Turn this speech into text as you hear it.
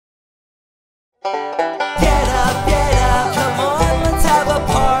Get up, come on, let's have a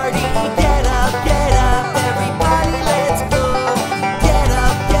party. Get up, everybody, let's go. Get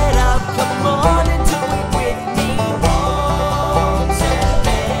up, come on and do it with me. Bongs and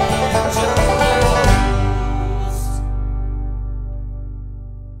Banjos.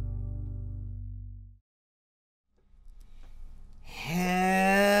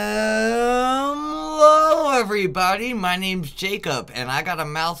 Hello, everybody. My name's Jacob, and I got a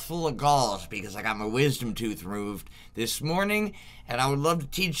mouthful of galls because I got my wisdom tooth removed this morning, and I would love to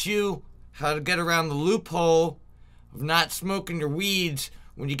teach you how to get around the loophole of not smoking your weeds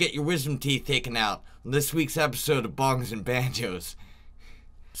when you get your wisdom teeth taken out on this week's episode of Bongs and Banjos.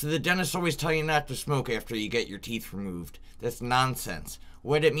 So the dentists always tell you not to smoke after you get your teeth removed. That's nonsense.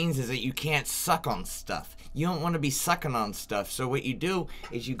 What it means is that you can't suck on stuff. You don't want to be sucking on stuff, so what you do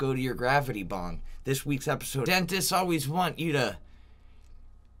is you go to your gravity bong. This week's episode, dentists always want you to...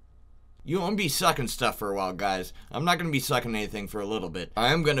 You won't be sucking stuff for a while, guys. I'm not going to be sucking anything for a little bit.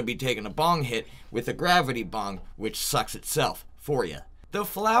 I am going to be taking a bong hit with a gravity bong, which sucks itself for you. The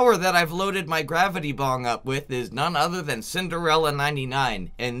flower that I've loaded my gravity bong up with is none other than Cinderella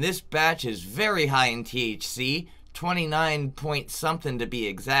 99, and this batch is very high in THC, 29 point something to be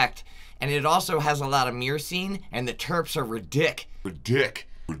exact, and it also has a lot of myrcene, and the terps are ridic.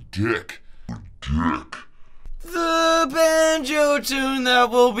 The banjo tune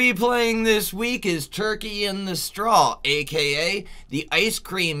that we'll be playing this week is Turkey in the Straw, aka the Ice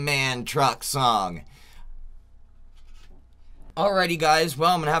Cream Man truck song. Alrighty guys,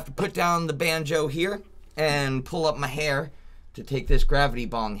 well, I'm gonna have to put down the banjo here and pull up my hair to take this gravity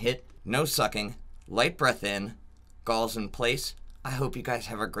bong hit. No sucking, light breath in, galls in place. I hope you guys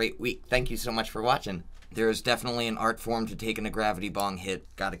have a great week. Thank you so much for watching. There is definitely an art form to taking a gravity bong hit.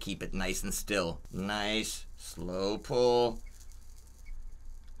 Gotta keep it nice and still. Nice, slow pull.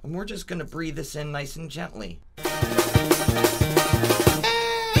 And we're just gonna breathe this in nice and gently.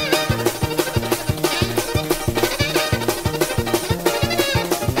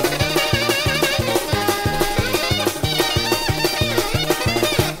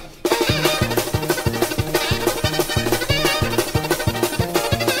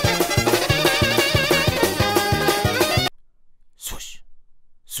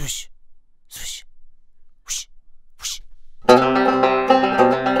 Swish, swish, whoosh, whoosh.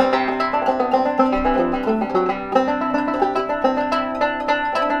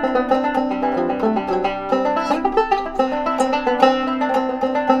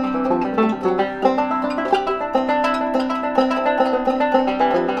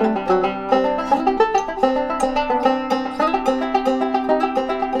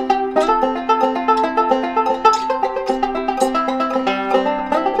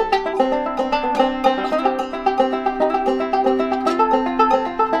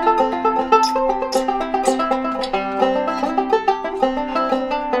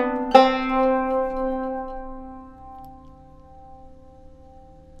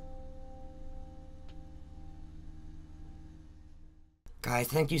 Guys,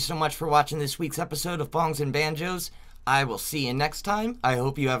 thank you so much for watching this week's episode of Bongs and Banjos. I will see you next time. I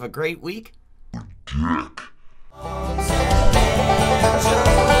hope you have a great week. Dick.